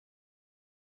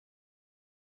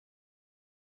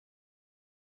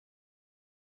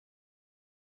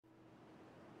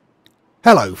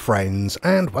Hello friends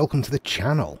and welcome to the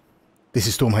channel. This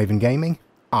is Stormhaven Gaming,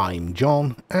 I'm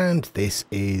John and this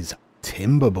is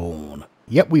Timberborn.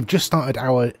 Yep, we've just started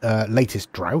our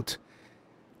latest drought,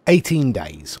 18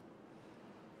 days.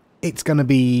 It's going to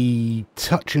be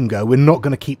touch and go. We're not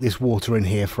going to keep this water in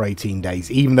here for 18 days,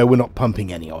 even though we're not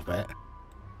pumping any of it.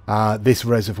 This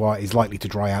reservoir is likely to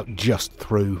dry out just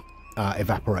through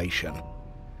evaporation.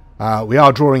 We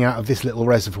are drawing out of this little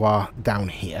reservoir down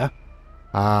here.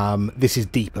 This is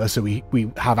deeper, so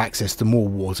we have access to more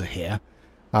water here.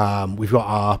 We've got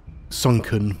our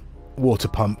sunken water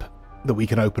pump that we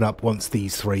can open up once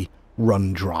these three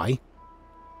run dry.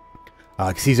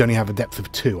 Because these only have a depth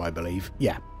of 2, I believe.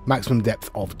 Yeah, maximum depth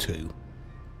of 2.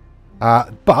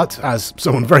 But, as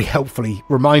someone very helpfully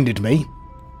reminded me,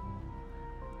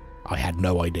 I had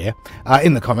no idea,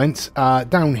 in the comments,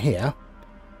 down here,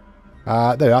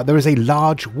 there is a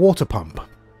large water pump.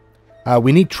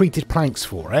 We need treated planks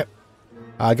for it.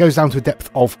 It goes down to a depth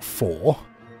of 4,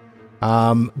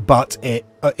 but it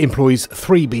employs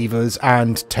 3 beavers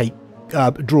and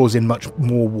draws in much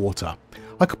more water.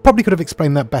 I probably could have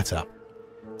explained that better.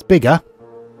 It's bigger,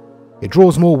 it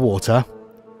draws more water,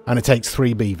 and it takes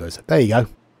 3 beavers. There you go.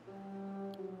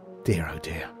 Dear oh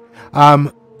dear.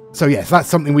 So yes, that's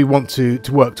something we want to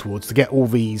work towards, to get all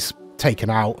these taken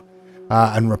out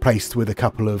and replaced with a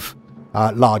couple of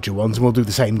larger ones, and we'll do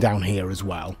the same down here as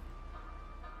well.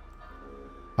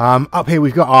 Up here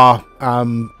we've got our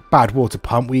bad water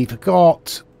pump. We've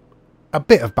got a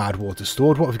bit of bad water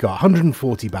stored. What have we got?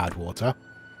 140 bad water.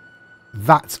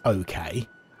 That's okay.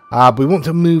 But we want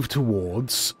to move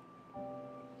towards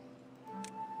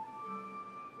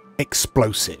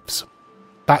explosives.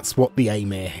 That's what the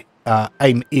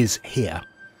aim is here.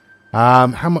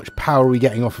 How much power are we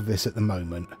getting off of this at the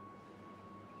moment?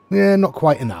 Yeah, not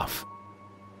quite enough.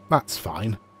 That's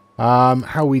fine. How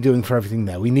are we doing for everything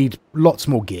there? We need lots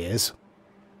more gears.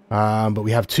 But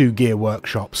we have 2 gear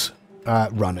workshops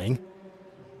running.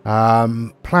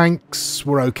 Planks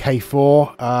we're okay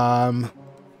for.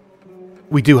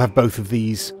 We do have both of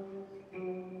these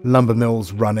lumber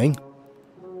mills running.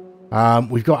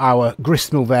 We've got our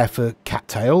grist mill there for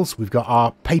cattails. We've got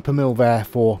our paper mill there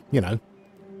for, you know,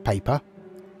 paper.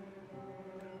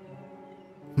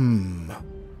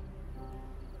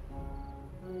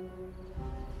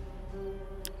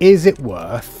 Is it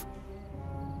worth?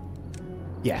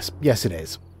 Yes, it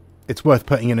is. It's worth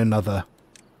putting in another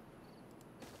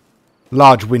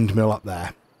large windmill up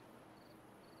there.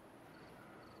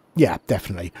 Yeah,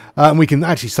 definitely. And we can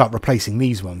actually start replacing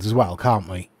these ones as well, can't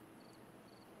we?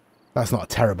 That's not a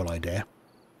terrible idea.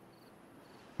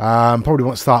 Probably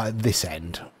want to start at this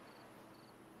end.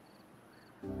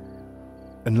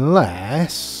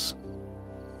 Unless,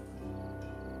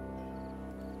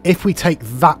 if we take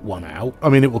that one out, I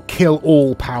mean, it will kill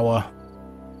all power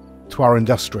to our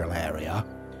industrial area.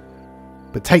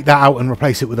 But take that out and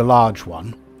replace it with a large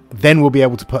one. Then we'll be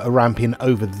able to put a ramp in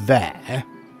over there.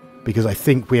 Because I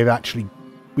think we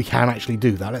can actually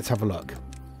do that. Let's have a look.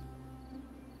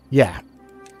 Yeah.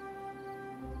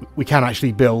 We can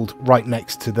actually build right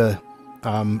next to the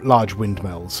large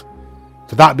windmills.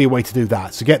 So that'd be a way to do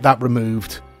that. So get that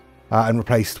removed and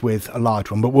replaced with a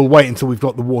large one. But we'll wait until we've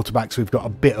got the water back, so we've got a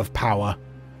bit of power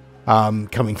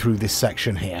coming through this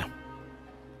section here.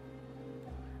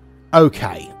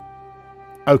 Okay.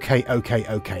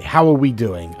 Okay. How are we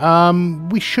doing?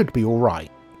 We should be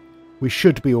alright. We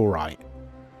should be alright.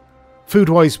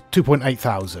 Food-wise,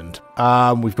 2,800.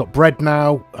 We've got bread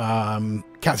now,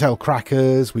 cattail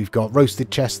crackers, we've got roasted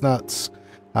chestnuts,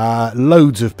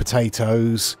 loads of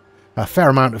potatoes, a fair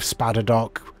amount of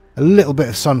spadadoc, a little bit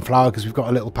of sunflower because we've got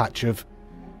a little patch of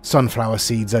sunflower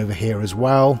seeds over here as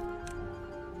well.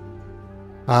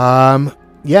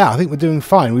 Yeah, I think we're doing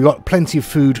fine. We've got plenty of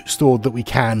food stored that we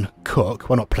can cook.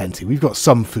 Well, not plenty. We've got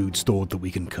some food stored that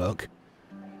we can cook.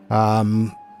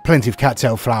 Plenty of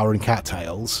cattail flour and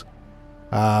cattails.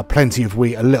 Plenty of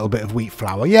wheat, a little bit of wheat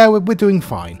flour. Yeah, we're doing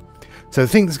fine. So the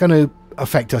thing that's going to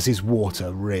affect us is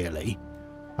water, really.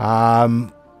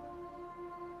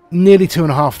 Nearly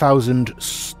 2,500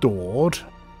 stored.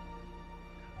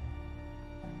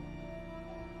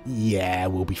 Yeah,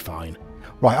 we'll be fine.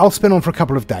 Right, I'll spin on for a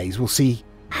couple of days. We'll see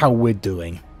how we're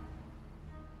doing.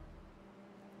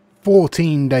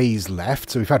 14 days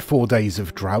left, so we've had 4 days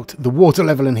of drought. The water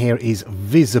level in here is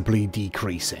visibly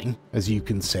decreasing, as you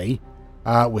can see.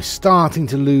 We're starting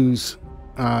to lose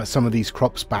some of these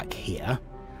crops back here.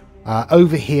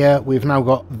 Over here, we've now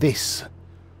got this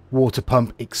water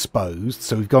pump exposed,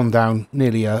 so we've gone down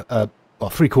nearly well,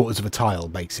 3/4 of a tile,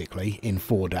 basically, in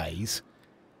 4 days.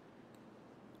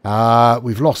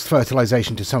 We've lost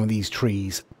fertilization to some of these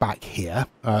trees back here,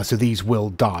 so these will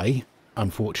die,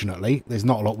 unfortunately. There's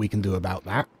not a lot we can do about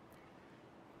that.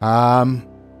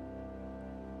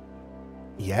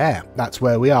 Yeah, that's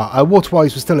where we are.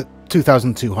 Water-wise, we're still at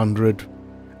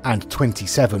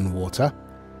 2,227 water,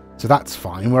 so that's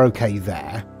fine. We're okay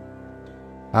there.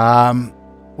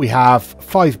 We have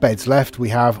 5 beds left. We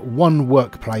have 1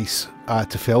 workplace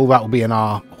to fill. That will be in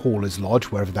our hauler's lodge,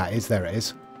 wherever that is. There it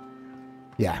is.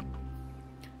 Yeah.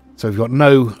 So we've got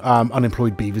no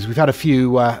unemployed beavers. We've had a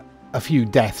few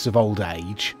deaths of old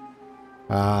age.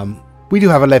 We do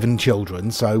have 11 children,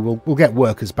 so we'll get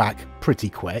workers back pretty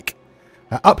quick.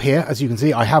 Up here, as you can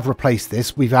see, I have replaced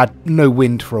this. We've had no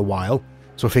wind for a while,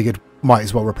 so I figured might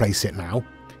as well replace it now.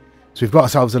 So we've got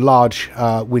ourselves a large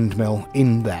windmill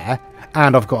in there,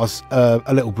 and I've got us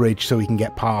a little bridge so we can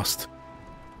get past,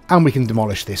 and we can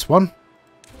demolish this one,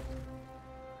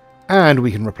 and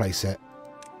we can replace it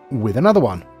with another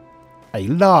one, a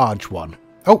large one.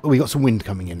 Oh, we got some wind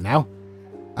coming in now.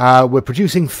 We're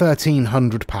producing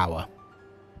 1,300 power.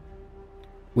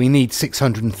 We need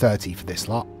 630 for this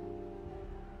lot.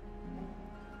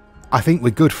 I think we're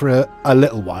good for a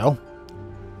little while.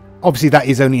 Obviously, that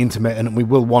is only intermittent, and we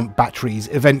will want batteries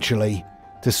eventually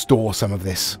to store some of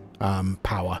this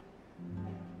power.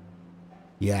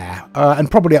 Yeah, and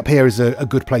probably up here is a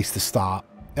good place to start.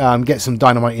 Get some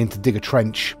dynamite in to dig a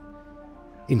trench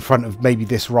in front of maybe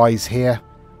this rise here,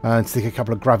 and stick a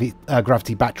couple of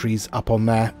gravity batteries up on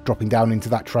there, dropping down into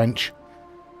that trench.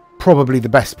 Probably the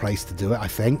best place to do it, I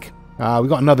think. We've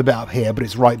got another bit up here, but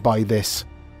it's right by this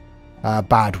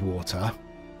bad water.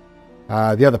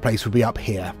 The other place would be up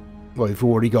here. Well, we've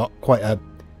already got quite a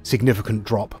significant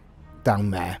drop down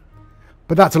there.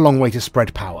 But that's a long way to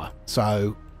spread power,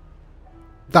 so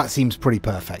that seems pretty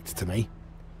perfect to me.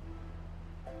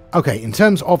 Okay, in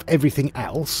terms of everything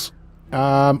else,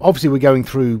 obviously we're going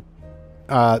through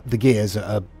the gears at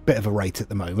a bit of a rate at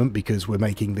the moment because we're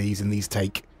making these, and these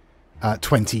take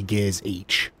 20 gears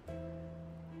each.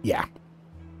 Yeah.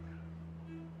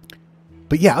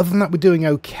 But yeah, other than that, we're doing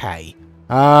okay.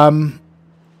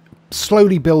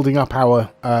 Slowly building up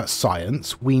our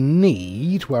science. We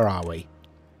need... Where are we?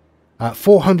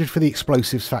 400 for the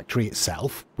explosives factory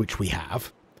itself, which we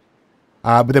have.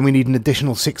 But then we need an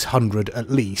additional 600 at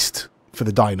least for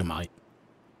the dynamite.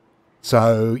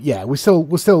 So, yeah, we're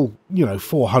still, you know,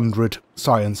 400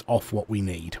 science off what we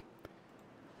need.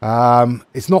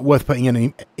 It's not worth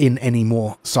putting in any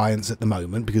more science at the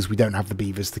moment because we don't have the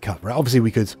beavers to cover it. Obviously,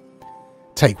 we could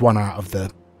take one out of the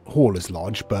hauler's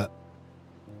lodge, but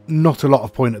not a lot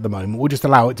of point at the moment. We'll just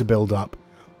allow it to build up.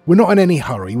 We're not in any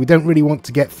hurry. We don't really want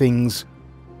to get things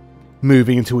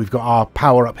moving until we've got our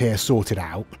power up here sorted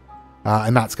out,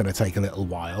 and that's going to take a little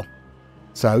while.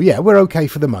 So, yeah, we're okay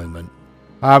for the moment.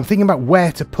 I'm thinking about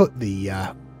where to put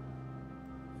the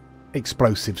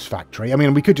explosives factory. I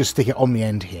mean, we could just stick it on the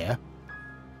end here,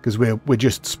 because we're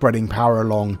just spreading power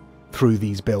along through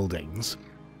these buildings.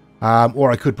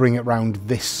 Or I could bring it round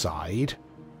this side.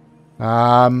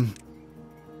 Where's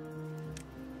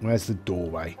the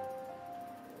doorway?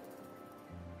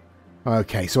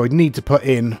 Okay, so I'd need to put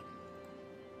in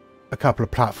a couple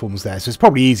of platforms there. So it's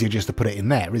probably easier just to put it in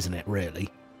there, isn't it, really?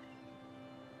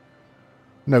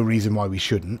 No reason why we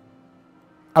shouldn't.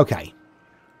 Okay,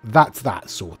 that's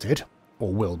that sorted.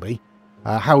 Or will be.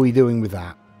 How are we doing with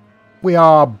that? We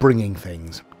are bringing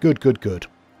things. Good, good, good.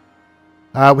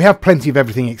 We have plenty of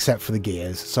everything except for the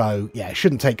gears. So, yeah, it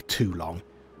shouldn't take too long.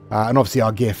 And obviously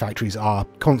our gear factories are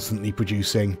constantly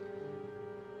producing.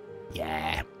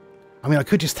 Yeah. I mean, I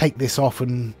could just take this off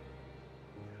and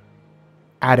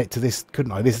add it to this,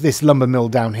 couldn't I? This lumber mill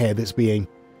down here that's being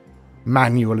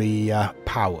manually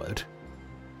powered.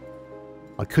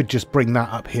 I could just bring that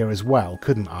up here as well,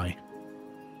 couldn't I?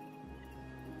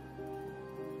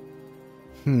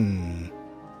 No,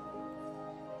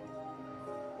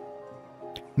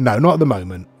 not at the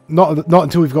moment. Not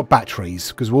until we've got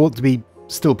batteries, because we'll want to be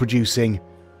still producing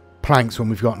planks when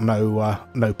we've got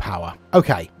no power.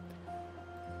 Okay.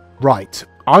 Right.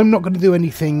 I'm not going to do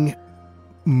anything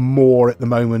more at the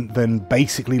moment than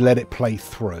basically let it play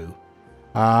through.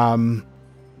 I'll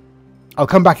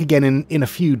come back again in a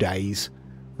few days,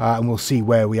 and we'll see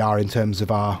where we are in terms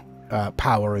of our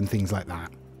power and things like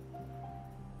that.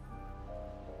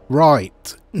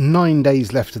 Right, 9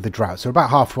 days left of the drought, so about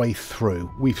halfway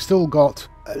through. We've still got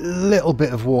a little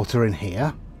bit of water in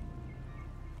here.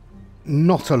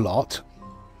 Not a lot,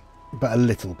 but a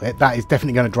little bit. That is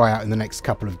definitely going to dry out in the next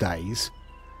couple of days.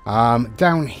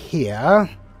 Down here,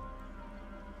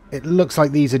 it looks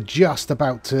like these are just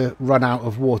about to run out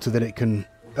of water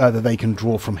that they can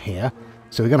draw from here.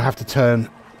 So we're going to have to turn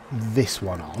this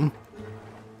one on.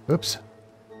 Oops.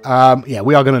 Yeah,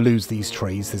 we are going to lose these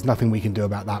trees. There's nothing we can do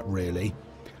about that, really.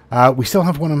 We still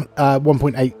have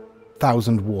 1.8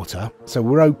 thousand water, so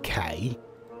we're okay.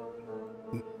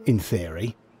 In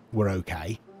theory, we're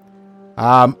okay.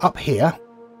 Up here,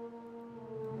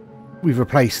 we've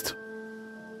replaced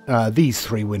these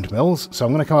 3 windmills, so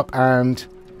I'm going to come up and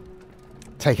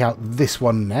take out this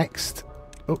one next.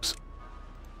 Oops.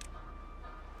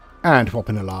 And pop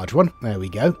in a large one. There we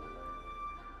go.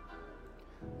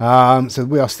 So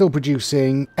we are still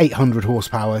producing 800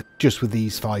 horsepower just with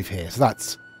these 5 here. So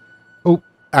that's... Oh,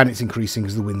 and it's increasing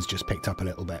because the wind's just picked up a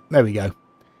little bit. There we go.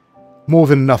 More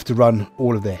than enough to run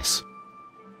all of this.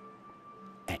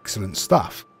 Excellent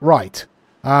stuff. Right.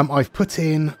 I've put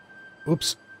in...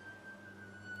 Oops.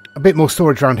 A bit more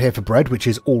storage around here for bread, which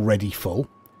is already full.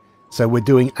 So we're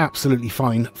doing absolutely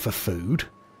fine for food.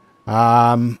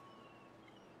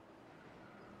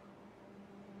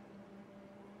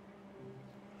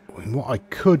 What I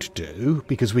could do,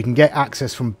 because we can get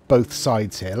access from both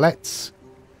sides here, let's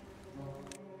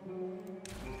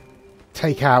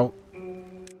take out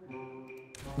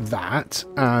that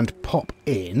and pop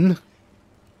in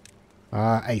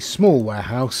a small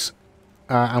warehouse,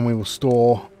 and we will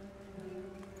store,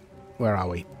 where are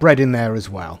we? Bread in there as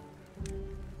well.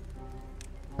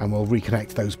 And we'll reconnect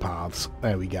those paths.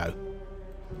 There we go.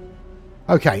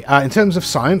 Okay, in terms of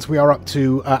science, we are up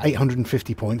to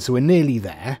 850 points, so we're nearly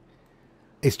there.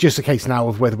 It's just a case now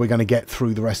of whether we're going to get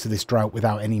through the rest of this drought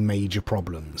without any major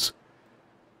problems.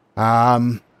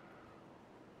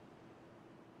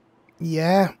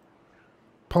 Yeah,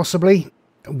 possibly.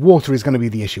 Water is going to be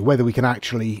the issue, whether we can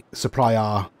actually supply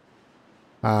our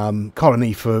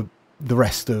colony for the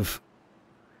rest of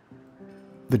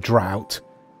the drought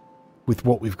with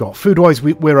what we've got. Food-wise,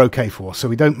 we're okay for, so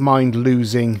we don't mind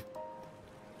losing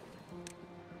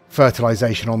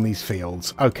fertilization on these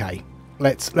fields. Okay,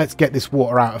 let's get this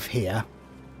water out of here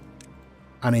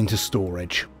and into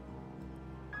storage.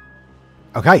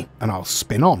 Okay, and I'll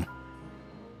spin on.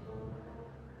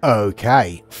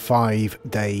 Okay, 5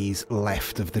 days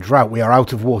left of the drought. We are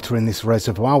out of water in this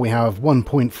reservoir. We have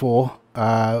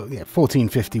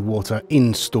 1450 water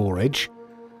in storage.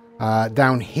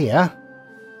 Down here,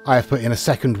 I have put in a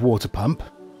second water pump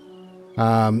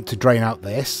to drain out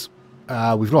this.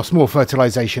 We've lost more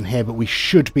fertilization here, but we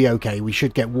should be okay. We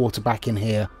should get water back in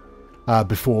here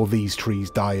before these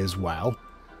trees die as well.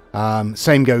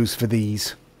 Same goes for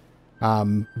these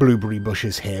blueberry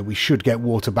bushes here. We should get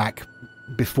water back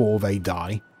before they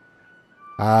die.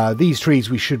 These trees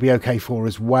we should be okay for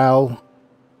as well.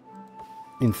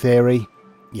 In theory,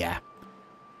 yeah.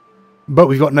 But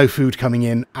we've got no food coming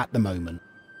in at the moment.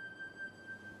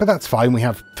 But that's fine. We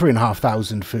have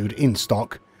 3,500 food in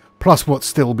stock, plus what's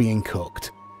still being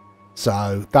cooked.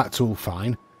 So that's all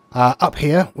fine. Up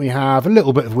here, we have a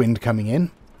little bit of wind coming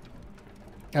in.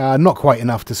 Not quite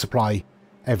enough to supply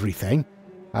everything.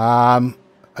 Are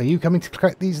you coming to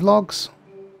collect these logs?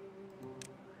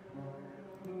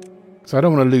 So I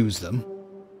don't want to lose them.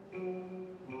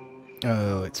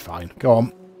 Oh, it's fine. Go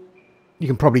on. You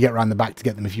can probably get around the back to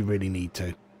get them if you really need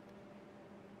to.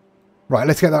 Right,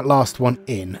 let's get that last one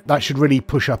in. That should really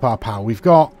push up our power. We've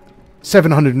got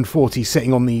 740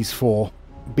 sitting on these 4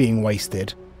 being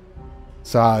wasted.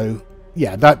 So,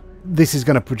 yeah, this is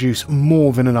going to produce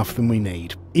more than enough than we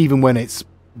need, even when it's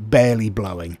barely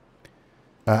blowing.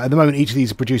 At the moment, each of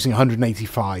these are producing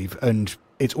 185, and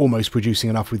it's almost producing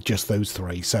enough with just those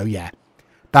 3. So, yeah,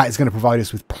 that is going to provide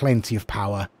us with plenty of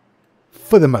power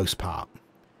for the most part.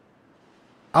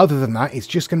 Other than that, it's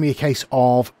just going to be a case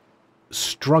of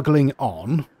struggling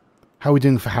on. How are we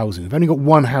doing for housing? We've only got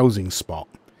 1 housing spot.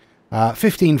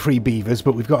 15 free beavers,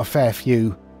 but we've got a fair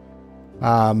few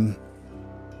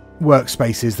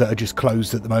workspaces that are just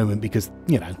closed at the moment because,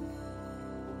 you know,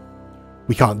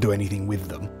 we can't do anything with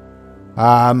them.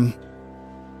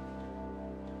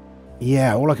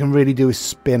 Yeah, all I can really do is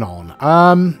spin on.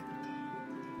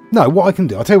 No, what I can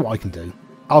do, I'll tell you what I can do.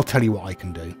 I'll tell you what I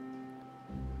can do.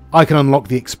 I can unlock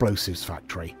the explosives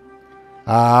factory.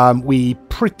 We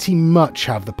pretty much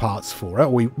have the parts for it.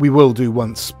 We will do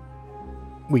once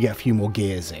we get a few more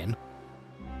gears in.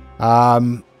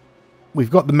 We've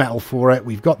got the metal for it.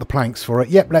 We've got the planks for it.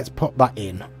 Yep, let's pop that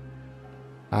in.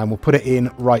 And we'll put it in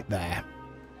right there.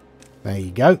 There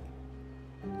you go.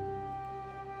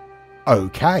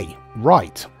 Okay,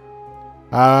 right.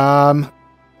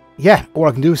 Yeah, all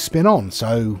I can do is spin on,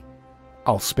 so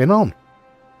I'll spin on.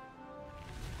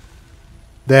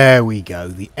 There we go.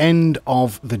 The end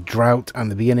of the drought and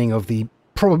the beginning of the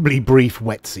probably brief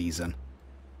wet season.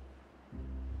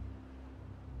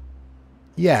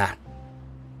 Yeah.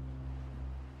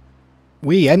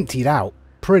 we emptied out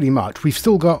pretty much. We've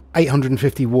still got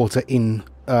 850 water in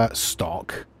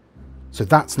stock, so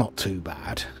that's not too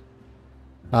bad.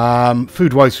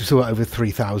 Food-wise, we've still got over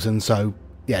 3,000, so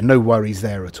yeah, no worries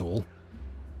there at all.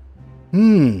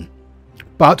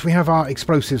 But we have our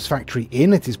explosives factory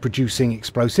in. It is producing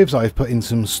explosives. I've put in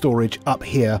some storage up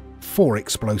here for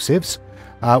explosives.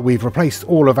 We've replaced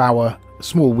all of our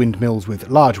small windmills with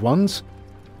large ones.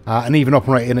 And even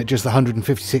operating at just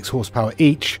 156 horsepower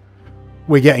each,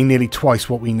 we're getting nearly twice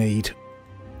what we need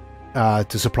to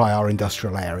supply our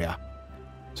industrial area.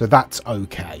 So that's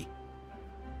okay.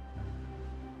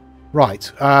 Right,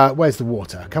 where's the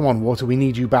water? Come on, water, we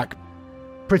need you back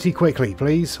pretty quickly,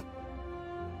 please.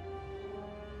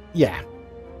 Yeah.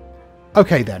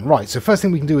 Okay then, right, so first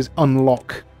thing we can do is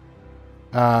unlock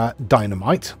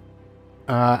dynamite.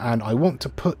 And I want to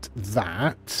put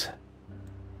that...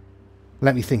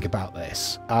 Let me think about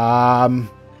this.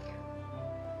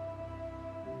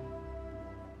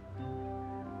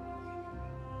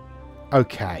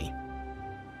 Okay.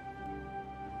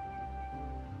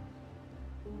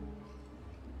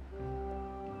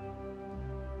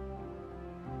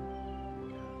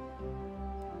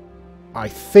 I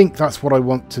think that's what I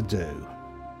want to do.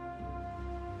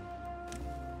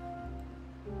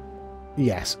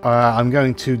 Yes, I'm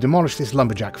going to demolish this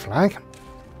lumberjack flag.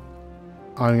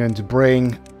 I'm going to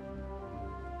bring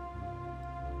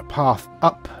a path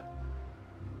up.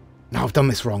 No, I've done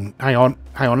this wrong. Hang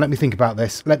on, let me think about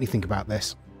this.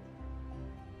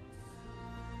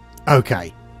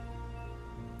 Okay.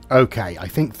 Okay, I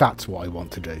think that's what I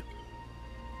want to do.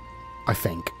 I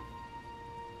think.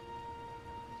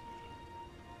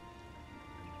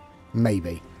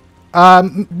 Maybe.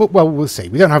 But, well, we'll see.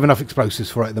 We don't have enough explosives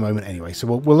for it at the moment anyway, so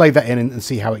we'll lay that in and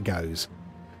see how it goes.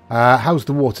 How's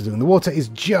the water doing? The water is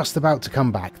just about to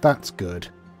come back. That's good.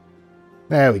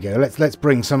 There we go. Let's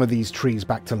bring some of these trees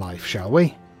back to life, shall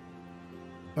we?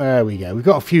 There we go. We've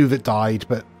got a few that died,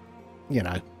 but, you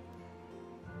know,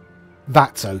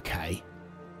 that's okay.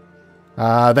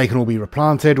 They can all be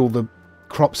replanted. All the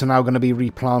crops are now going to be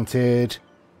replanted.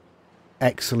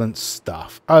 Excellent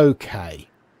stuff. Okay.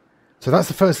 So that's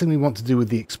the first thing we want to do with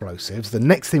the explosives. The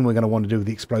next thing we're going to want to do with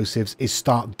the explosives is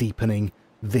start deepening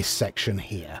this section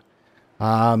here.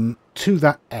 To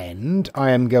that end, I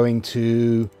am going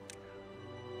to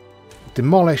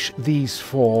demolish these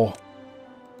 4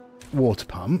 water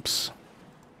pumps.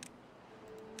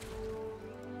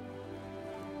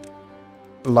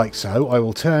 Like so. I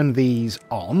will turn these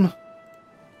on,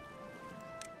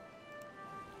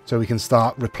 so we can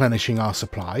start replenishing our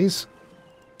supplies.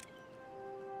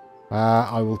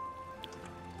 I will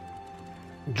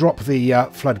drop the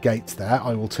floodgates there.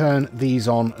 I will turn these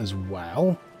on as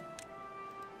well.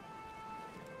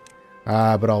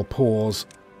 But I'll pause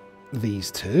these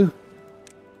 2.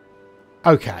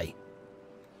 Okay.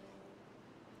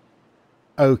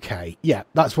 Okay. Yeah,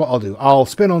 that's what I'll do. I'll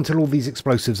spin on until all these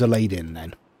explosives are laid in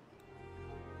then.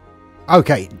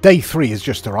 Okay, day 3 has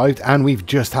just arrived and we've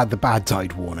just had the bad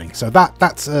tide warning. So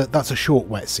that's a short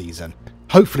wet season.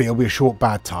 Hopefully it'll be a short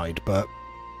bad tide, but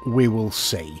we will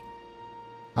see.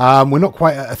 We're not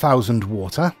quite at 1,000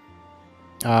 water.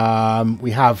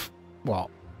 We have, what,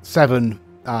 7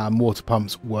 water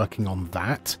pumps working on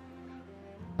that.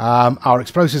 Our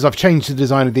explosives, I've changed the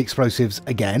design of the explosives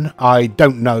again. I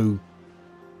don't know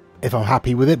if I'm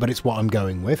happy with it, but it's what I'm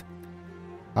going with.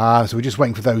 So we're just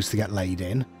waiting for those to get laid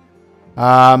in.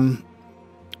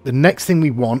 The next thing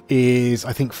we want is,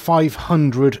 I think,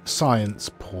 500 science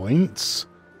points.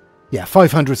 Yeah,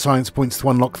 500 science points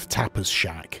to unlock the Tapper's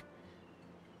Shack.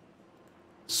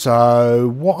 So,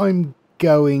 what I'm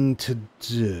going to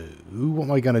do... What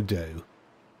am I going to do?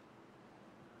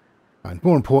 And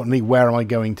more importantly, where am I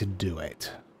going to do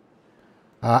it?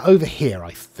 Over here,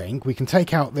 I think. We can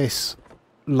take out this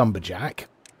lumberjack.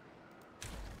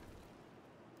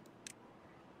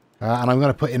 And I'm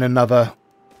going to put in another...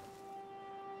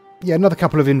 Yeah, another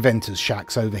couple of inventors'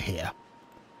 shacks over here.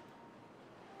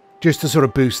 Just to sort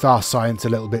of boost our science a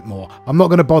little bit more. I'm not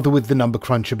going to bother with the number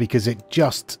cruncher because it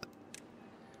just...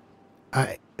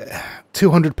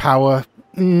 200 power...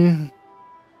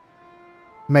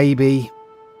 maybe.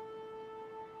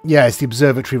 Yeah, it's the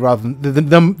observatory rather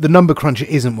than... The number cruncher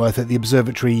isn't worth it. The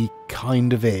observatory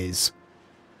kind of is.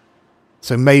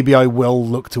 So maybe I will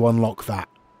look to unlock that.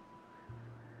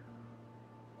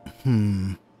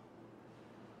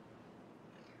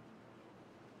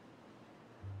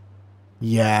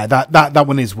 Yeah, that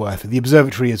one is worth it. The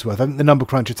observatory is worth it. I think the number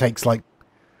cruncher takes like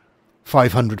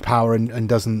 500 power and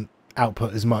doesn't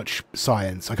output as much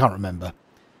science. I can't remember.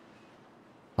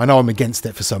 I know I'm against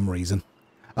it for some reason.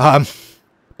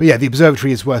 But yeah, the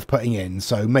observatory is worth putting in,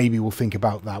 so maybe we'll think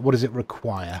about that. What does it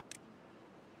require?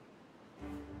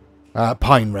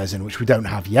 Pine resin, which we don't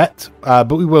have yet,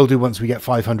 but we will do once we get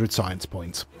 500 science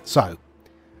points. So,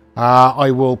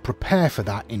 I will prepare for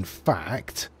that, in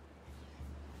fact.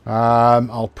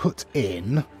 I'll put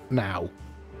in now.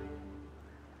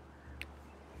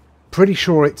 Pretty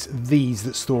sure it's these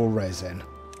that store resin.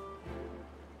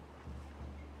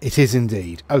 It is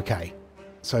indeed. Okay,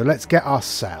 so let's get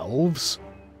ourselves...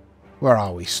 Where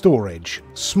are we? Storage.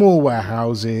 Small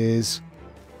warehouses...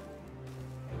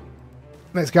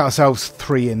 Let's get ourselves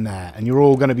 3 in there, and you're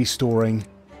all going to be storing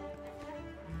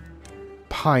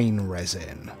pine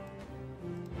resin.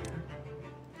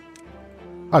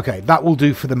 Okay, that will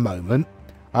do for the moment.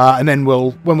 And then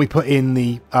when we put in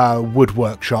the wood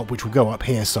workshop, which will go up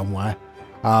here somewhere,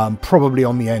 probably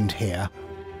on the end here,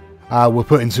 we'll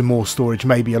put in some more storage,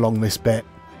 maybe along this bit,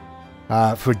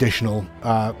 for additional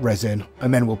resin.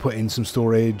 And then we'll put in some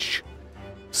storage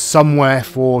somewhere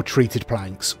for treated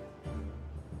planks.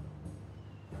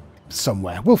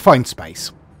 Somewhere. We'll find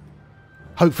space.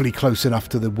 Hopefully close enough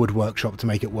to the wood workshop to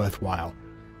make it worthwhile.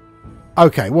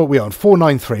 Okay, what are we on?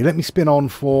 493. Let me spin on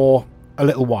for a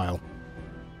little while.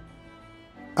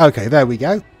 Okay, there we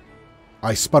go.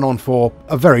 I spun on for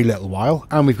a very little while,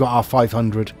 and we've got our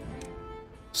 500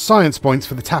 science points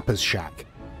for the tapper's shack.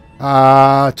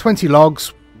 20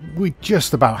 logs, we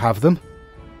just about have them.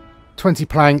 20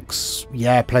 planks,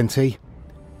 yeah, plenty.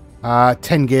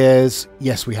 10 gears,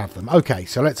 yes, we have them. Okay,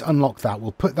 so let's unlock that.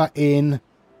 We'll put that in.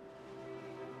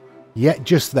 Yeah,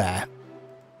 just there.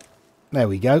 There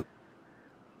we go.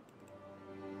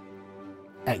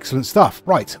 Excellent stuff.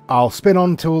 Right, I'll spin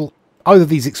on till either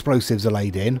these explosives are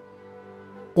laid in,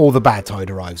 or the bad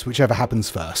tide arrives, whichever happens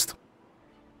first.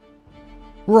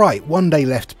 Right, 1 day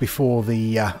left before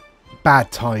the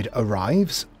bad tide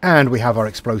arrives, and we have our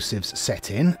explosives set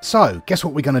in. So, guess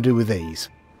what we're going to do with these?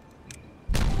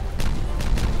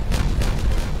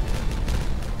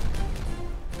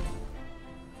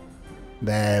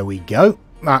 There we go.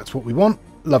 That's what we want.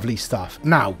 Lovely stuff.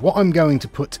 Now, what I'm going to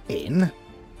put in,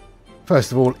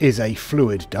 first of all, is a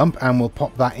fluid dump, and we'll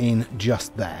pop that in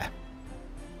just there.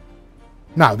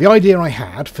 Now, the idea I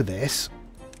had for this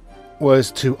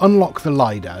was to unlock the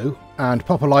Lido and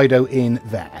pop a Lido in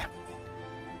there.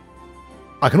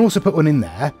 I can also put one in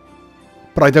there,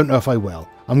 but I don't know if I will.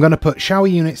 I'm going to put shower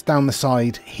units down the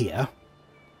side here.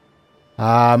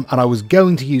 And I was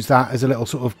going to use that as a little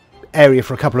sort of area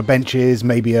for a couple of benches,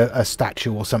 maybe a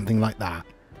statue or something like that.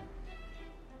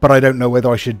 But I don't know whether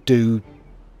I should do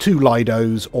 2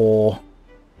 Lidos or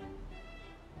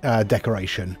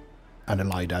decoration and a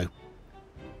Lido.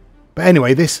 But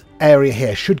anyway, this area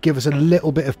here should give us a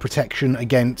little bit of protection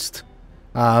against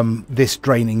this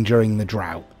draining during the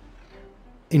drought,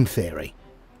 in theory.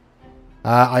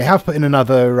 I have put in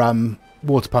another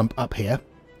water pump up here,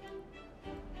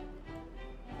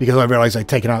 because I realised I'd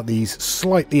taken out these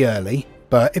slightly early,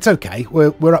 but it's okay.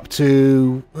 We're up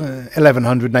to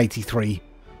 1183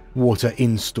 water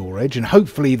in storage, and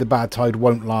hopefully the bad tide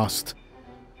won't last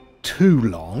too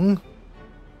long.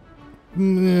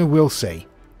 We'll see.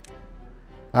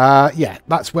 Yeah,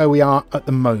 that's where we are at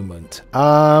the moment.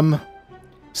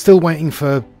 Still waiting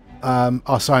for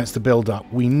our science to build up.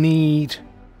 We need...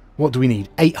 What do we need?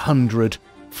 800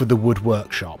 for the wood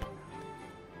workshop.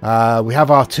 We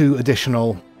have our 2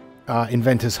 additional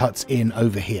inventors' huts in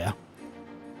over here.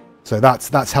 So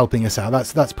that's helping us out.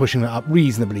 That's pushing that up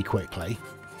reasonably quickly.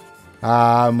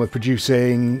 We're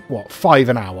producing, what, 5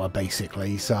 an hour,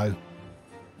 basically. So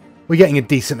we're getting a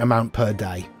decent amount per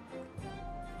day.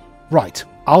 Right,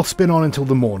 I'll spin on until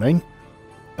the morning,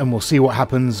 and we'll see what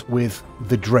happens with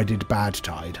the dreaded bad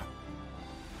tide.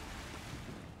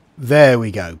 There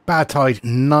we go. Bad tide,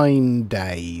 9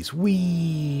 days.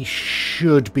 We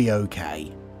should be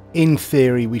okay. In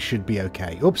theory, we should be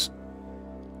okay. Oops.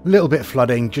 A little bit of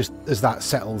flooding. Just as that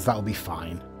settles, that'll be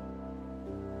fine.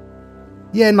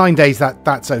 Yeah, 9 days,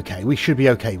 that's okay. We should be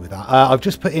okay with that. I've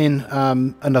just put in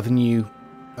another new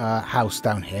house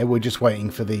down here. We're just waiting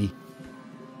for the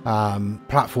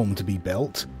platform to be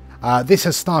built. This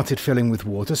has started filling with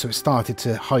water, so it started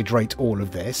to hydrate all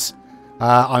of this.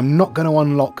 I'm not going to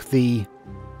unlock the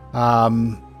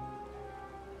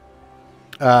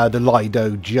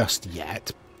Lido just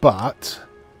yet, but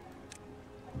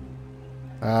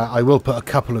I will put a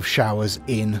couple of showers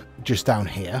in just down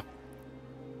here,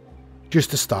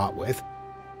 just to start with.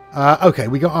 Okay,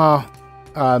 we got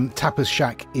our tapper's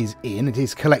shack is in. It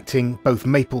is collecting both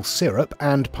maple syrup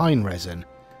and pine resin.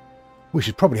 We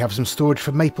should probably have some storage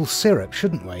for maple syrup,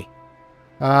 shouldn't we?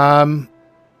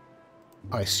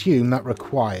 I assume that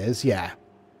requires, yeah,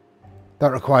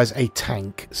 That requires a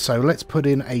tank. So let's put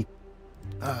in a...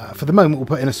 for the moment, we'll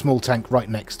put in a small tank right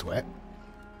next to it.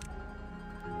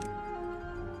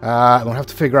 We'll have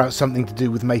to figure out something to do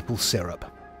with maple syrup.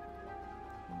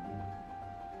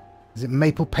 Is it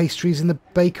maple pastries in the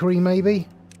bakery, maybe?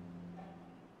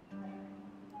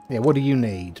 Yeah, what do you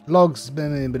need? Logs.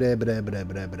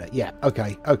 Yeah,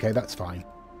 okay. Okay, that's fine.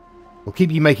 We'll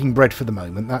keep you making bread for the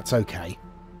moment. That's okay.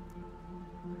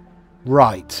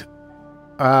 Right.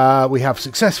 We have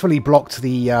successfully blocked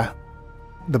the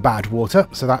bad water,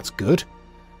 so that's good.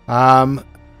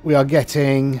 We are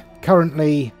getting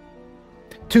currently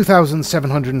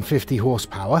 2,750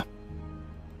 horsepower,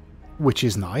 which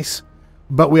is nice,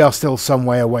 but we are still some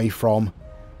way away from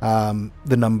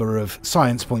the number of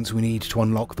science points we need to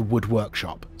unlock the wood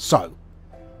workshop. So,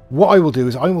 what I will do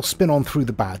is I will spin on through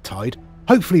the bad tide.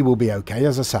 Hopefully we'll be okay,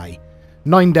 as I say.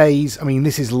 9 days, I mean,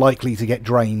 this is likely to get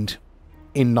drained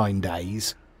in 9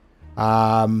 days.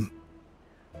 We're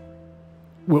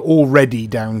already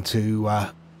down to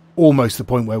almost the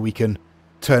point where we can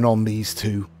turn on these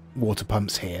 2 water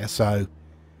pumps here, so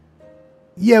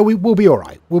yeah, we'll be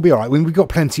alright. We'll be alright. We've got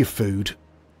plenty of food.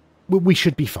 We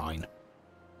should be fine.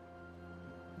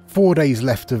 4 days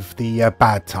left of the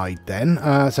bad tide then,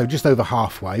 so just over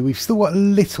halfway. We've still got a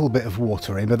little bit of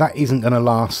water in, but that isn't going to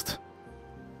last.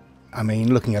 I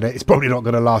mean, looking at it, it's probably not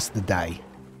going to last the day.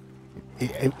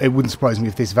 It wouldn't surprise me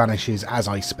if this vanishes as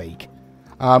I speak.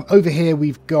 Over here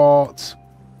we've got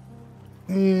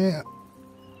a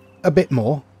bit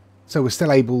more, so we're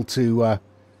still able to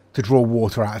draw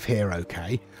water out of here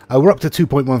okay. We're up to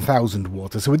 2.1 thousand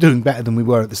water, so we're doing better than we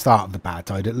were at the start of the bad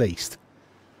tide at least.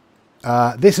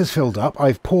 This has filled up.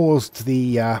 I've paused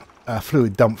the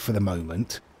fluid dump for the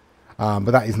moment,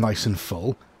 but that is nice and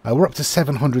full. We're up to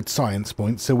 700 science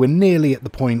points, so we're nearly at the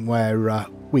point where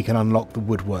we can unlock the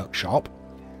wood workshop.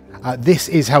 This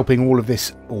is helping all of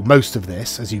this, or most of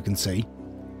this, as you can see,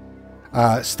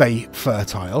 stay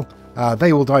fertile.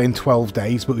 They will die in 12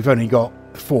 days, but we've only got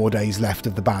 4 days left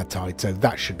of the bad tide, so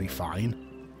that should be fine.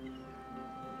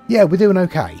 Yeah, we're doing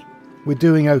okay. We're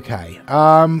doing okay.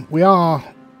 We are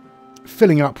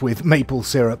filling up with maple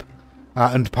syrup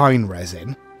and pine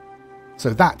resin, so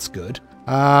that's good.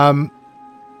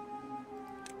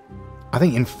 I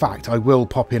think, in fact, I will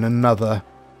pop in another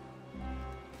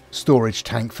storage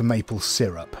tank for maple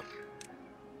syrup.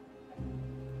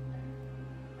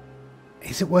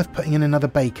 Is it worth putting in another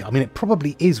baker? I mean, it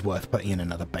probably is worth putting in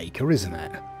another baker, isn't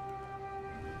it?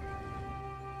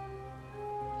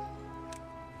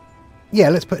 Yeah,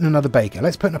 let's put in another baker.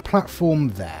 Let's put in a platform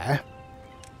there.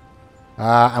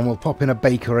 And we'll pop in a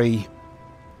bakery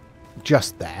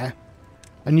just there.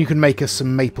 And you can make us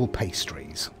some maple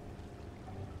pastries.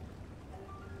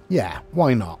 Yeah,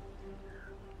 why not?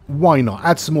 Why not?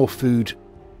 Add some more food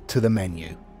to the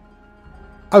menu.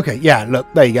 Okay, yeah, look,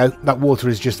 there you go. That water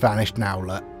has just vanished now,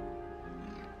 look.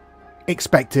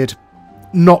 Expected.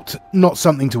 Not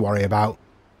something to worry about.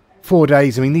 4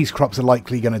 days, I mean, these crops are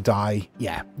likely going to die.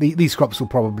 Yeah, these crops will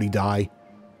probably die.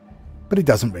 But it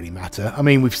doesn't really matter. I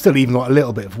mean, we've still even got a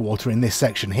little bit of water in this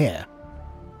section here.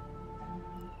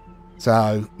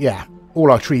 So, yeah, all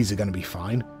our trees are going to be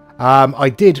fine. I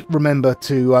did remember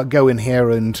to go in here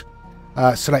and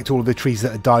select all of the trees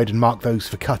that had died and mark those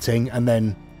for cutting, and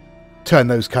then turn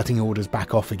those cutting orders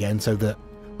back off again so that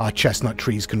our chestnut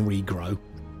trees can regrow.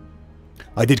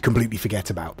 I did completely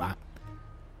forget about that.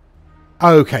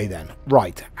 Okay then,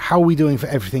 right, how are we doing for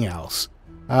everything else?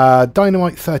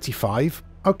 Dynamite 35,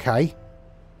 okay.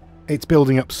 It's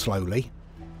building up slowly.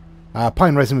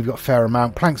 Pine resin we've got a fair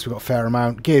amount, planks we've got a fair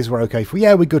amount, gears we're okay for.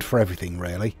 Yeah, we're good for everything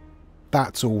really.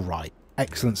 That's alright,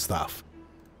 excellent stuff.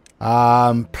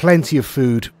 Plenty of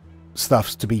food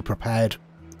stuffs to be prepared.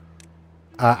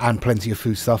 And plenty of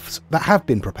foodstuffs that have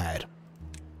been prepared.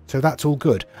 So that's all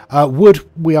good. Wood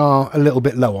we are a little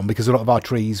bit low on because a lot of our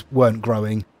trees weren't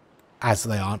growing as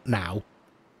they are now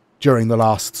during the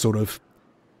last sort of,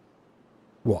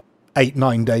 what,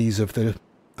 8-9 days of the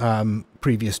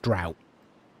previous drought.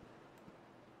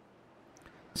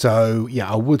 So,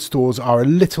 yeah, our wood stores are a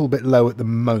little bit low at the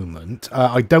moment.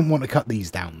 I don't want to cut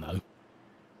these down, though,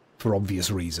 for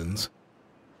obvious reasons.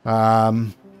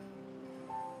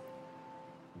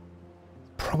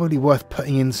 Probably worth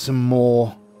putting in some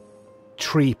more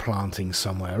tree planting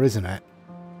somewhere, isn't it?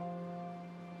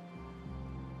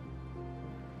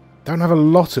 Don't have a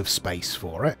lot of space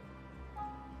for it.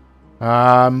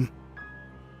 No.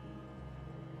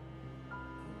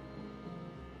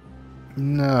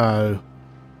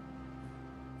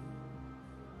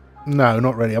 No,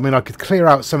 not really. I mean, I could clear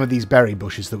out some of these berry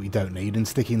bushes that we don't need and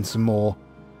stick in some more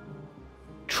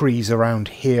trees around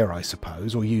here, I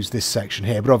suppose, or use this section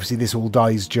here. But obviously this all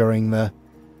dies during the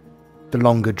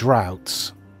longer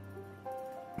droughts.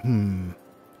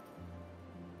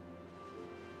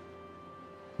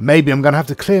 Maybe I'm going to have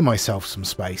to clear myself some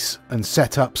space and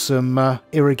set up some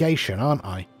irrigation, aren't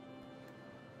I?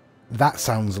 That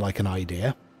sounds like an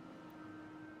idea.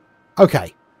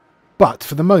 Okay. But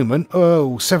for the moment,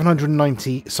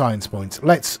 790 science points.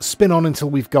 Let's spin on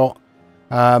until we've got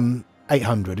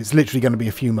 800. It's literally going to be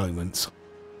a few moments.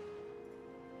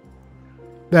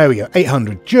 There we go,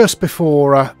 800, just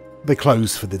before they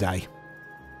close for the day.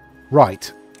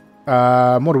 Right.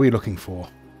 What are we looking for?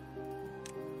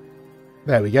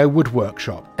 There we go, wood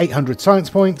workshop. 800 science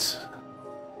points.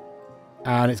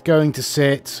 And it's going to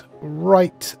sit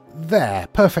right there.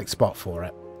 Perfect spot for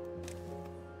it.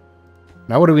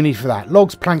 Now, what do we need for that?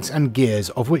 Logs, planks, and gears,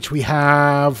 of which we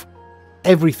have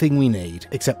everything we need,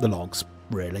 except the logs,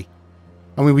 really.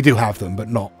 I mean, we do have them, but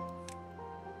not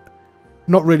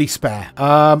really spare.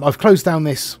 I've closed down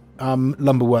this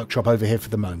lumber workshop over here for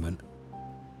the moment.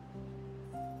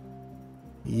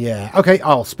 Yeah, okay,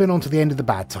 I'll spin on to the end of the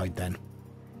bad tide then.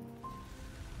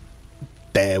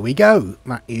 There we go.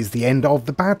 That is the end of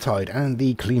the bad tide, and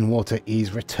the clean water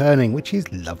is returning, which is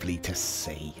lovely to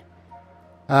see.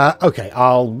 Okay,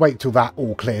 I'll wait till that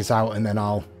all clears out, and then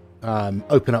I'll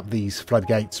open up these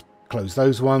floodgates, close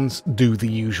those ones, do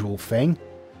the usual thing.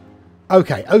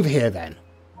 Okay, over here then.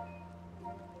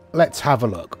 Let's have a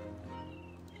look.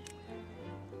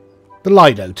 The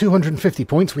Lido, 250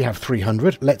 points. We have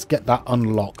 300. Let's get that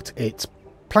unlocked. It's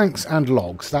planks and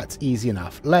logs. That's easy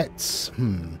enough. Let's...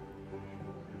 I'm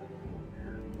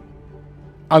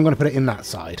going to put it in that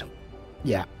side.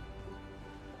 Yeah.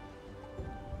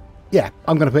 Yeah,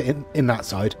 I'm going to put it in that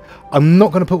side. I'm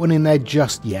not going to put one in there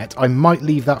just yet. I might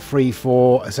leave that free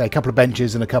for, say, a couple of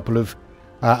benches and a couple of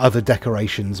other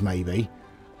decorations, maybe.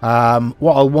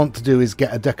 What I'll want to do is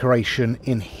get a decoration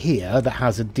in here that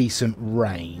has a decent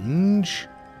range.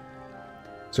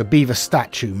 So a beaver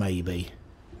statue, maybe.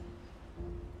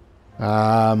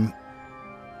 Yeah,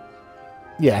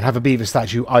 and have a beaver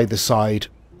statue either side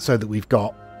so that we've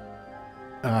got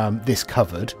this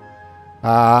covered.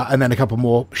 And then a couple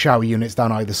more shower units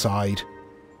down either side.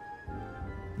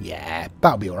 Yeah,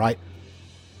 that'll be alright.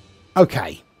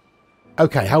 Okay.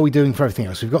 Okay, how are we doing for everything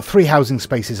else? We've got 3 housing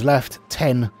spaces left,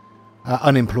 10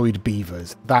 unemployed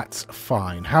beavers. That's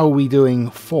fine. How are we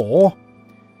doing for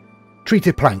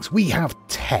treated planks? We have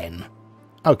 10.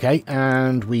 Okay,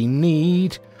 and we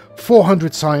need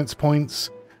 400 science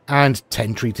points and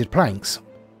 10 treated planks.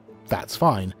 That's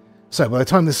fine. So by the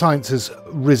time the science has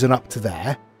risen up to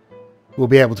there, we'll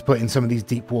be able to put in some of these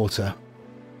deep water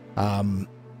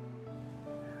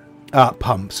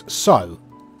pumps. So,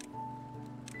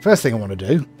 first thing I want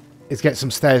to do is get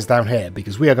some stairs down here,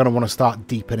 because we are going to want to start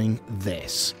deepening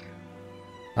this.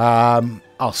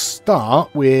 I'll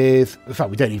start with... In fact,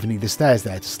 we don't even need the stairs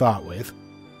there to start with,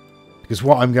 because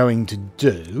what I'm going to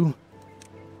do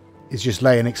is just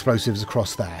lay in explosives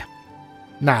across there.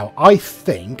 Now, I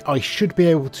think I should be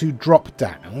able to drop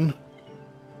down...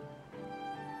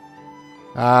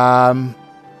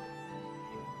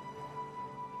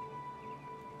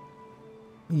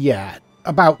 yeah,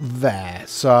 about there.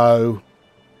 So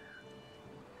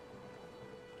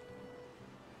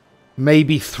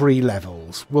maybe 3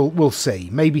 levels. We'll see.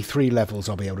 Maybe 3 levels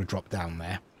I'll be able to drop down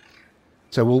there.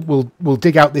 So we'll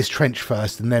dig out this trench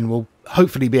first, and then we'll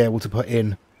hopefully be able to put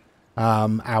in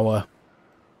our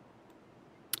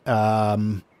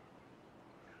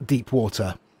deep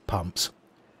water pumps.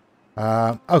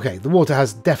 Okay, the water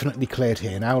has definitely cleared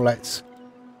here. Now let's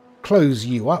close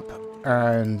you up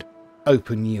and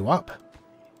open you up.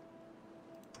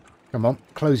 Come on,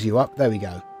 close you up. There we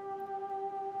go.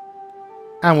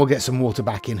 And we'll get some water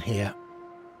back in here,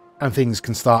 and things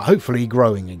can start hopefully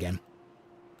growing again.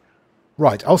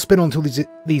 Right, I'll spin on until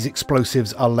these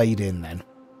explosives are laid in then.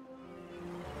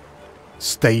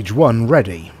 Stage 1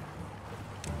 ready.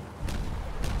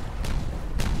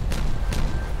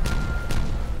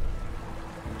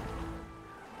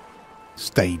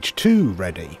 Stage 2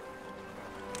 ready.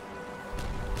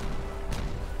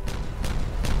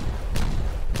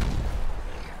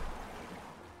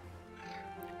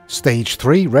 Stage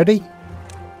 3 ready.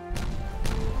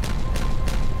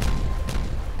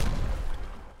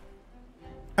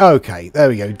 Okay, there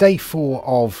we go. Day 4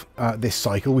 of this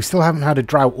cycle. We still haven't had a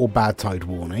drought or bad tide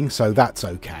warning, so that's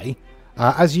okay.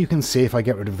 As you can see, if I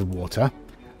get rid of the water,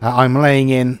 I'm laying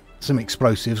in some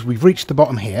explosives. We've reached the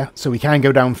bottom here, so we can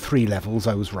go down 3 levels.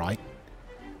 I was right.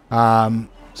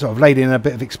 So I've laid in a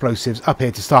bit of explosives up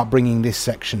here to start bringing this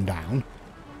section down.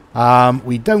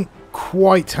 We don't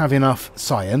quite have enough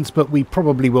science, but we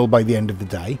probably will by the end of the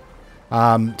day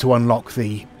to unlock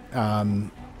the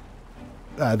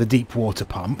deep water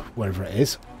pump, wherever it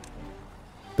is.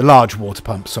 The large water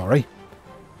pump, sorry.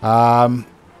 I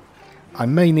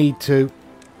may need to...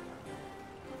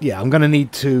 Yeah, I'm going to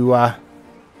need to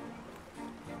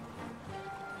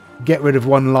get rid of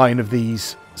one line of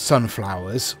these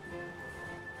sunflowers.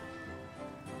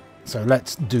 So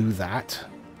let's do that.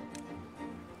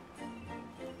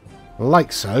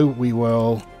 Like so, we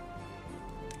will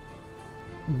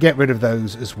get rid of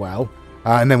those as well.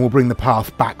 And then we'll bring the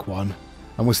path back one.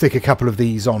 And we'll stick a couple of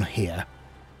these on here.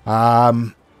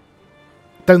 Don't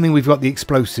think we've got the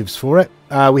explosives for it.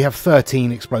 We have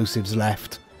 13 explosives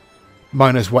left.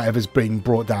 Minus whatever's being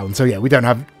brought down. So yeah, we don't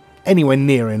have anywhere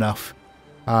near enough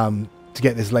to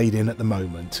get this laid in at the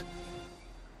moment.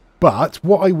 But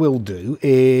what I will do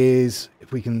is,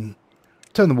 if we can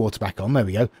turn the water back on, there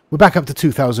we go. We're back up to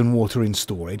 2,000 water in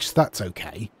storage, so that's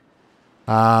okay.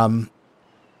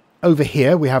 Over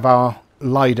here we have our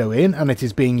Lido in, and it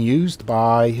is being used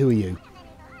by, who are you?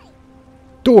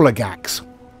 Dorlagax.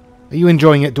 Are you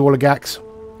enjoying it, Dorlagax?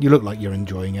 You look like you're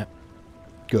enjoying it.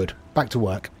 Good. Back to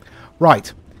work.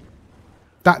 Right.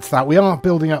 That's that. We are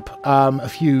building up a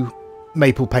few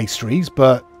maple pastries,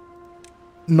 but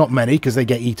not many because they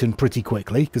get eaten pretty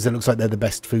quickly because it looks like they're the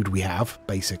best food we have,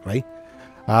 basically.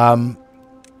 Our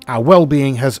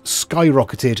well-being has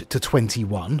skyrocketed to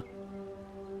 21.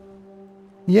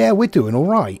 Yeah, we're doing all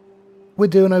right. We're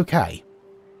doing okay.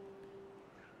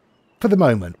 For the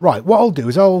moment. Right, what I'll do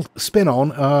is I'll spin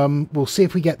on. We'll see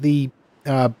if we get the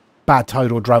bad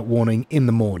tide or drought warning in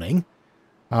the morning.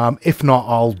 If not,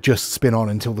 I'll just spin on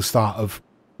until the start of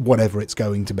whatever it's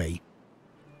going to be.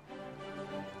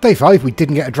 Day 5, we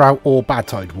didn't get a drought or bad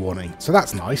tide warning, so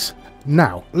that's nice.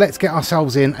 Now, let's get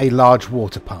ourselves in a large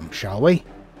water pump, shall we?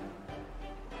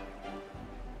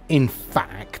 In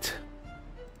fact,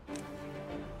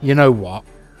 you know what?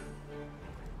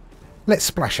 Let's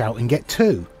splash out and get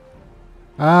 2.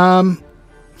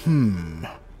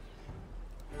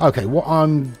 Okay, what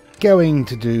I'm going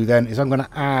to do then is I'm going to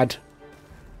add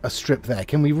a strip there.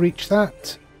 Can we reach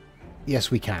that?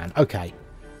 Yes, we can. Okay.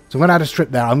 So I'm going to add a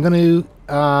strip there. I'm going to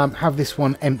have this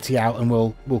one empty out and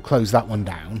we'll close that one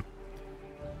down.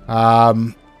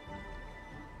 And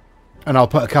I'll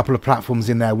put a couple of platforms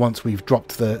in there once we've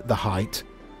dropped the height.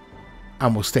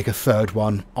 And we'll stick a third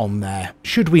one on there.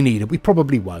 Should we need it? We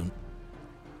probably won't.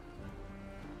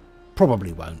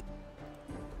 Probably won't.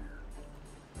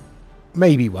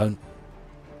 Maybe won't.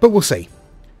 But we'll see.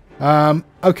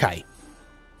 Okay.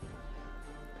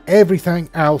 Everything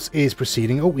else is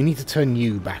proceeding. Oh, we need to turn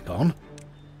you back on.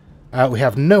 We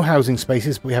have no housing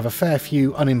spaces, but we have a fair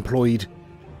few unemployed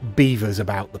beavers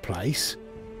about the place.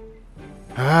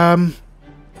 I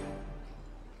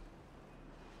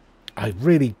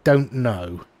really don't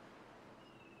know.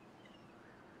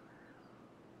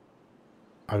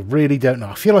 I really don't know.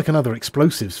 I feel like another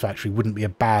explosives factory wouldn't be a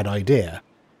bad idea.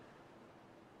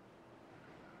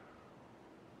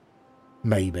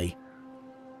 Maybe.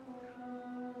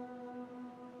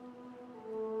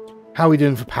 How are we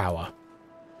doing for power?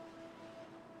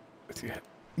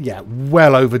 Yeah,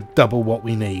 well over double what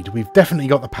we need. We've definitely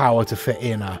got the power to fit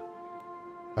in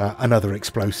another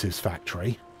explosives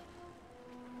factory.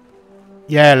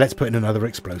 Yeah, let's put in another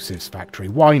explosives factory.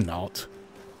 Why not?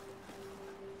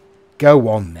 Go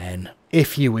on then,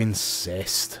 if you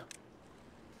insist.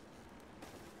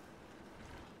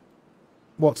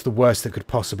 What's the worst that could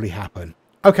possibly happen?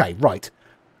 Okay, right.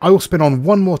 I will spin on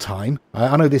one more time.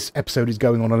 I know this episode is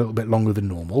going on a little bit longer than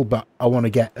normal, but I want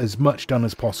to get as much done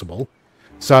as possible.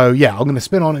 So, yeah, I'm going to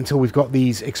spin on until we've got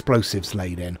these explosives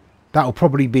laid in. That'll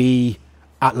probably be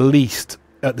at least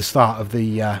at the start of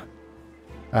the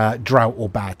drought or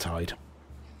bad tide.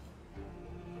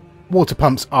 Water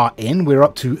pumps are in. We're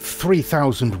up to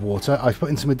 3,000 water. I've put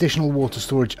in some additional water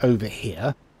storage over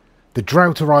here. The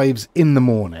drought arrives in the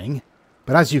morning.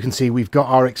 But as you can see, we've got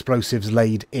our explosives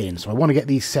laid in. So I want to get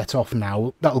these set off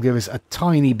now. That'll give us a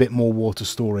tiny bit more water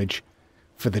storage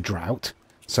for the drought.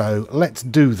 So let's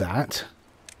do that.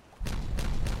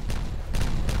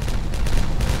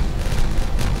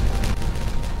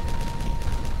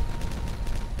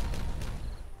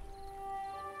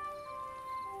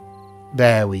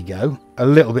 There we go. A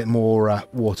little bit more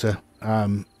water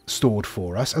stored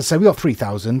for us. As I say, we got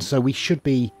 3,000, so we should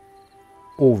be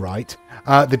all right.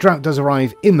 The drought does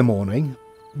arrive in the morning,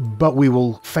 but we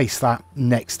will face that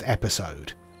next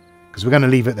episode because we're going to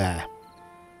leave it there.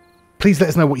 Please let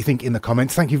us know what you think in the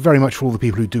comments. Thank you very much for all the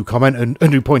people who do comment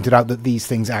and who pointed out that these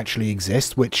things actually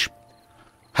exist, which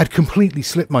had completely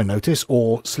slipped my notice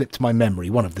or slipped my memory,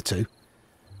 one of the two.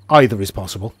 Either is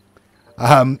possible.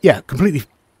 Yeah,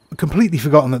 completely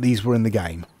forgotten that these were in the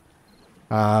game.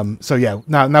 So yeah,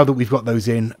 now that we've got those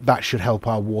in, that should help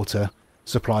our water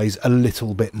supplies a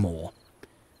little bit more.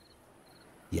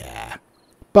 Yeah.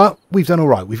 But we've done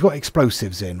alright. We've got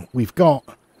explosives in. We've got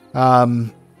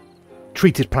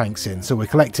treated planks in. So we're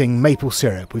collecting maple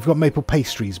syrup. We've got maple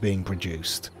pastries being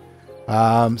produced.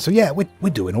 So yeah,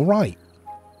 we're doing alright.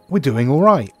 We're doing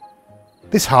alright.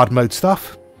 This hard mode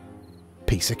stuff,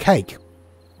 piece of cake.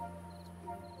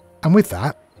 And with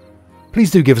that,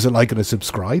 please do give us a like and a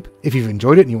subscribe if you've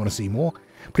enjoyed it and you want to see more.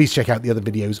 Please check out the other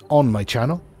videos on my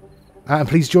channel. And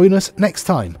please join us next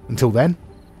time. Until then,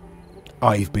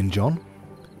 I've been John.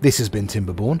 This has been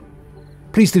Timberborn.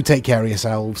 Please do take care of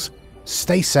yourselves,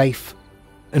 stay safe,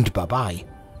 and bye-bye.